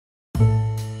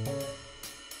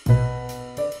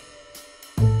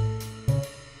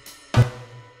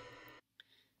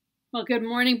Well, good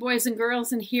morning, boys and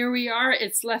girls, and here we are.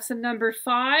 It's lesson number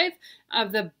 5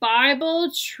 of the Bible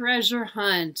treasure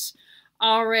hunt.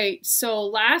 All right, so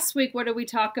last week, what did we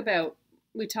talk about?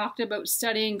 We talked about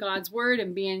studying God's Word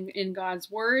and being in God's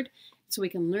Word so we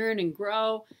can learn and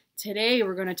grow. Today,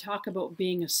 we're going to talk about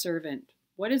being a servant.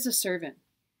 What is a servant?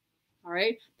 All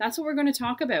right, that's what we're going to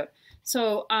talk about.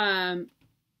 So,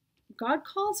 God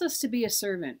calls us to be a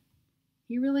servant.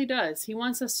 He really does. He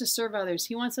wants us to serve others.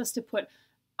 He wants us to put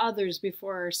others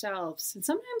before ourselves. And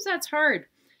sometimes that's hard.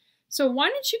 So why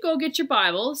don't you go get your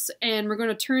Bibles, and we're going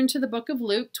to turn to the book of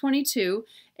Luke 22,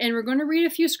 and we're going to read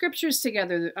a few scriptures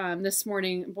together this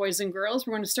morning, boys and girls.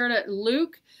 We're going to start at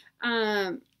Luke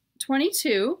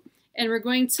 22, and we're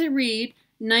going to read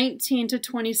 19 to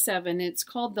 27. It's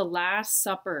called the Last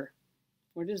Supper.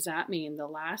 What does that mean, the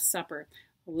Last Supper?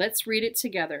 Well, let's read it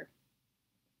together.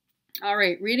 All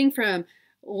right, reading from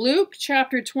Luke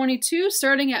chapter 22,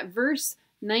 starting at verse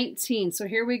 19. So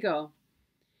here we go.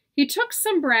 He took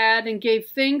some bread and gave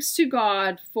thanks to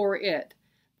God for it.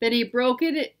 Then he broke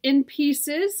it in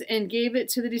pieces and gave it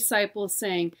to the disciples,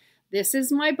 saying, "This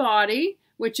is my body,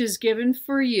 which is given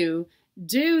for you.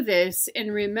 Do this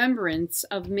in remembrance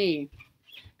of me."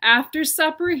 After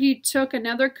supper, he took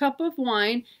another cup of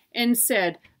wine and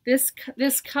said, This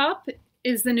cup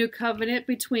is the new covenant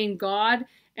between God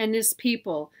and his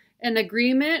people, an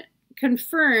agreement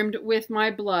confirmed with my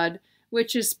blood,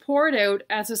 which is poured out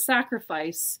as a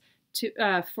sacrifice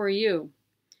for you.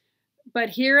 But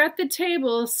here at the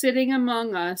table, sitting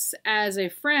among us as a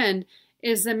friend,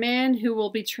 is the man who will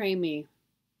betray me.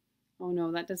 Oh no,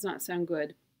 that does not sound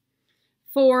good.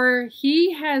 For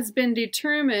it has been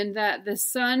determined that the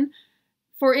Son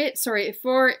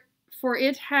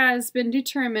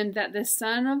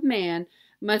of Man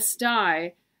must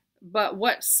die, but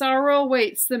what sorrow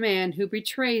awaits the man who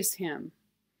betrays him.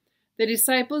 The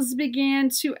disciples began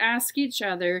to ask each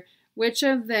other which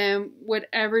of them would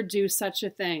ever do such a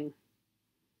thing.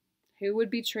 Who would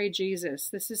betray Jesus?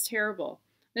 This is terrible.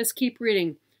 Let's keep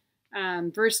reading.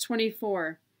 Verse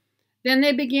 24. Then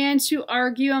they began to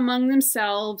argue among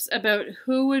themselves about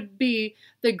who would be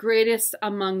the greatest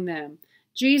among them.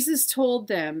 Jesus told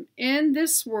them, "In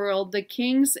this world the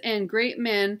kings and great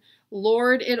men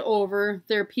lord it over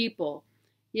their people,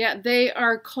 yet they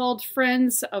are called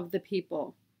friends of their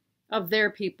people.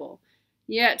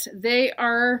 Yet they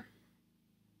are,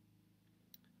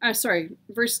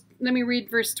 let me read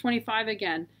verse 25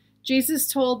 again.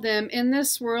 Jesus told them, "In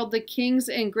this world the kings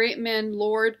and great men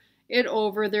lord it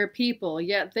over their people,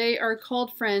 yet they are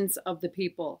called friends of the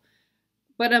people.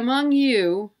 But among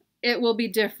you it will be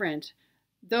different.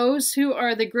 Those who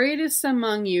are the greatest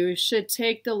among you should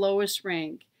take the lowest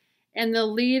rank, and the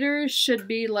leader should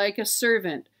be like a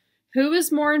servant. Who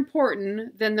is more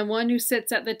important than the one who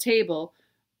sits at the table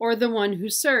or the one who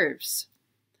serves?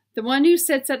 The one who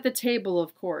sits at the table,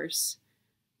 of course,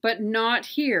 but not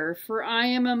here, for I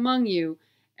am among you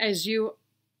as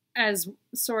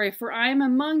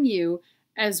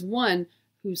one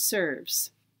who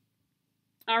serves."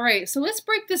 All right, so let's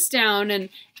break this down and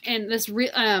let's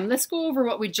go over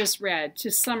what we just read to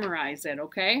summarize it,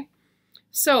 okay?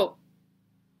 So,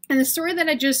 in the story that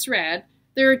I just read,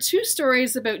 there are two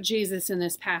stories about Jesus in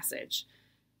this passage.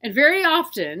 And very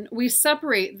often, we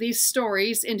separate these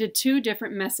stories into two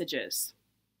different messages.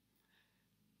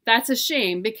 That's a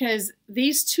shame, because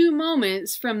these two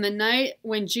moments from the night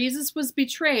when Jesus was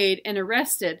betrayed and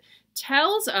arrested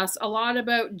tells us a lot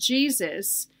about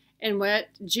Jesus and what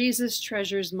Jesus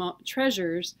treasures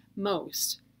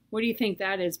most. What do you think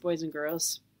that is, boys and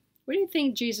girls? What do you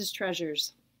think Jesus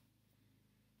treasures?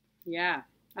 Yeah,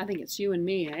 I think it's you and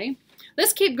me, eh?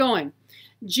 Let's keep going.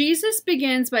 Jesus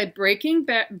begins by breaking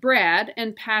bread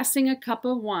and passing a cup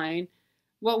of wine,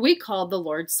 what we call the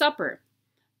Lord's Supper.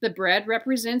 The bread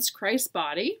represents Christ's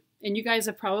body, and you guys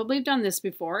have probably done this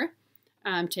before,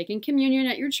 taking communion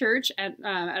at your church, at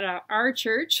our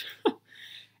church,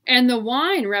 and the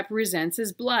wine represents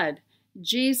his blood.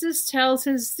 Jesus tells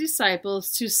his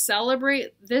disciples to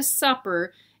celebrate this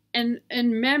supper in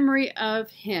memory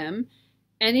of him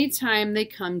anytime they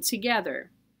come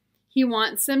together. He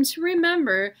wants them to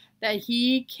remember that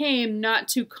he came not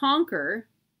to conquer,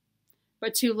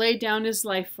 but to lay down his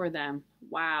life for them.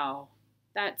 Wow,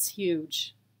 that's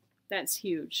huge. That's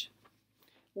huge.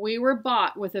 We were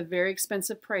bought with a very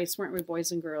expensive price, weren't we,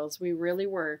 boys and girls? We really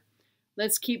were.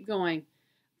 Let's keep going.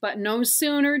 But no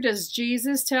sooner does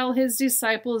Jesus tell his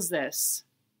disciples this.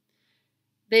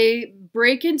 They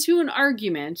break into an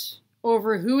argument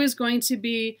over who is going to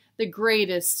be the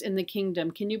greatest in the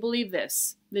kingdom. Can you believe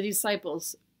this? The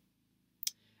disciples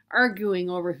arguing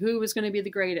over who was going to be the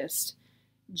greatest.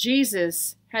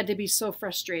 Jesus had to be so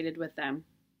frustrated with them.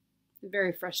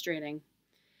 Very frustrating.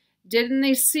 Didn't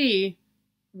they see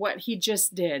what he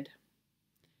just did?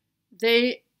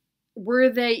 Were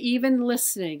they even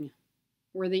listening?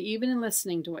 Were they even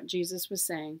listening to what Jesus was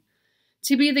saying?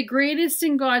 To be the greatest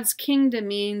in God's kingdom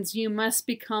means you must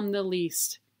become the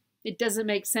least. It doesn't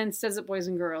make sense, does it, boys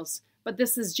and girls? But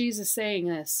this is Jesus saying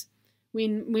this. We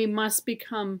must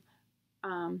become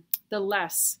the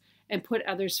less and put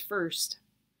others first.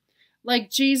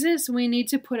 Like Jesus, we need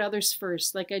to put others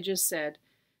first, like I just said.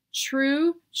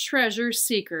 True treasure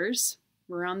seekers.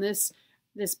 We're on this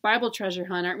Bible treasure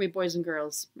hunt, aren't we, boys and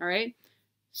girls? All right?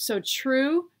 So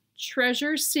true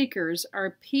treasure seekers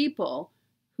are people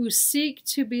who seek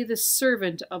to be the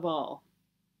servant of all.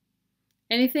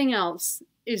 Anything else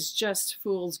is just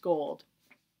fool's gold.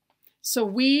 So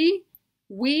we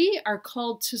are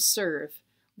called to serve.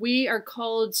 We are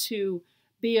called to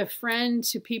be a friend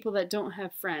to people that don't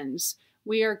have friends.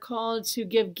 We are called to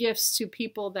give gifts to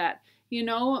people that,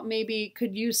 maybe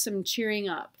could use some cheering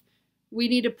up. We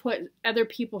need to put other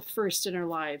people first in our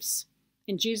lives.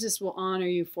 And Jesus will honor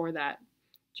you for that.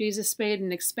 Jesus paid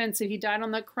an expensive, he died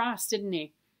on the cross, didn't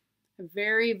he? A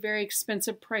very, very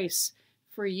expensive price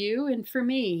for you and for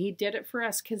me. He did it for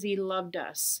us because he loved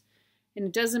us. And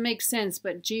it doesn't make sense,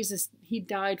 but Jesus, he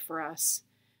died for us.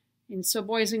 And so,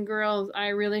 boys and girls, I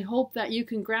really hope that you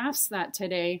can grasp that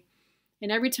today.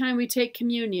 And every time we take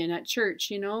communion at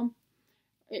church,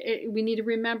 we need to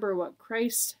remember what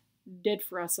Christ did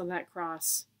for us on that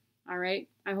cross. All right?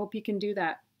 I hope you can do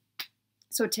that.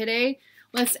 So today,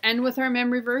 let's end with our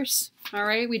memory verse. All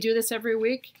right? We do this every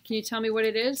week. Can you tell me what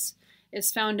it is?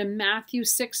 It's found in Matthew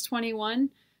 6:21.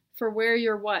 For where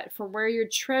your what? For where your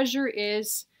treasure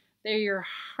is, there your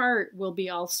heart will be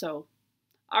also.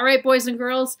 All right, boys and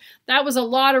girls, that was a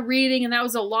lot of reading and that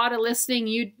was a lot of listening.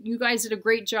 You guys did a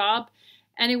great job.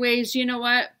 Anyways, you know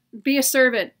what? Be a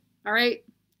servant, all right?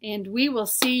 And we will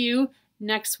see you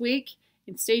next week.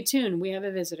 And stay tuned. We have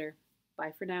a visitor.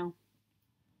 Bye for now.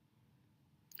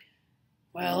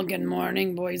 Well, good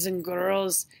morning, boys and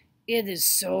girls. It is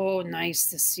so nice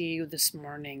to see you this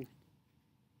morning.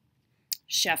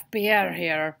 Chef Pierre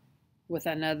here with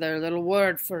another little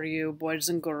word for you, boys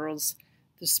and girls,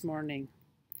 this morning.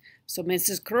 So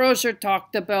Mrs. Crozier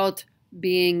talked about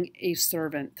being a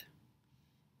servant.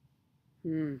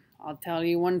 I'll tell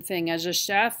you one thing. As a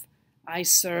chef, I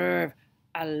serve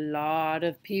a lot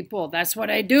of people. That's what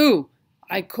I do.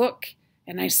 I cook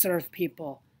and I serve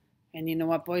people. And you know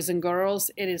what, boys and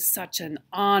girls? It is such an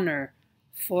honor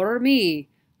for me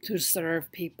to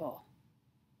serve people.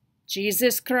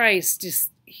 Jesus Christ,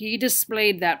 he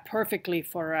displayed that perfectly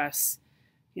for us.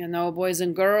 Boys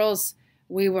and girls,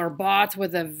 we were bought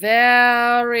with a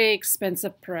very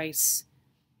expensive price,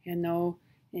 and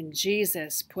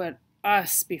Jesus put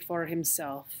us before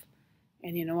himself.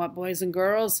 And you know what, boys and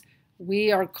girls?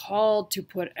 We are called to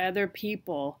put other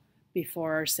people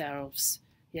before ourselves.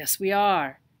 Yes, we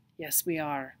are. Yes, we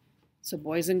are. So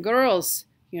boys and girls,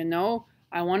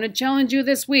 I want to challenge you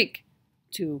this week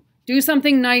to do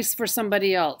something nice for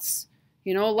somebody else.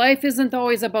 Life isn't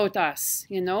always about us,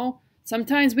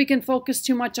 Sometimes we can focus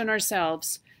too much on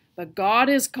ourselves, but God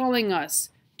is calling us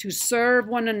to serve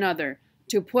one another,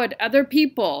 to put other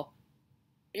people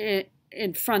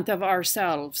in front of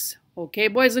ourselves. Okay,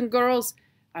 boys and girls?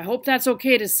 I hope that's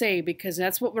okay to say because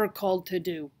that's what we're called to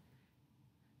do.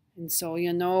 And so,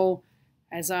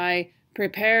 as I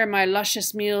prepare my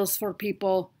luscious meals for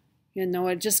people,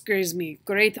 it just gives me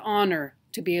great honor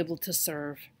to be able to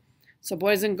serve. So,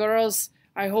 boys and girls,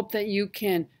 I hope that you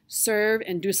can serve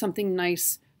and do something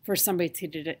nice for somebody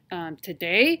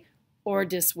today or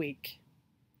this week.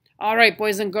 All right,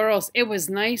 boys and girls, it was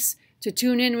nice to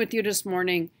tune in with you this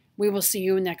morning. We will see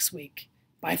you next week.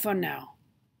 Bye for now.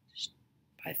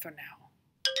 Bye for now.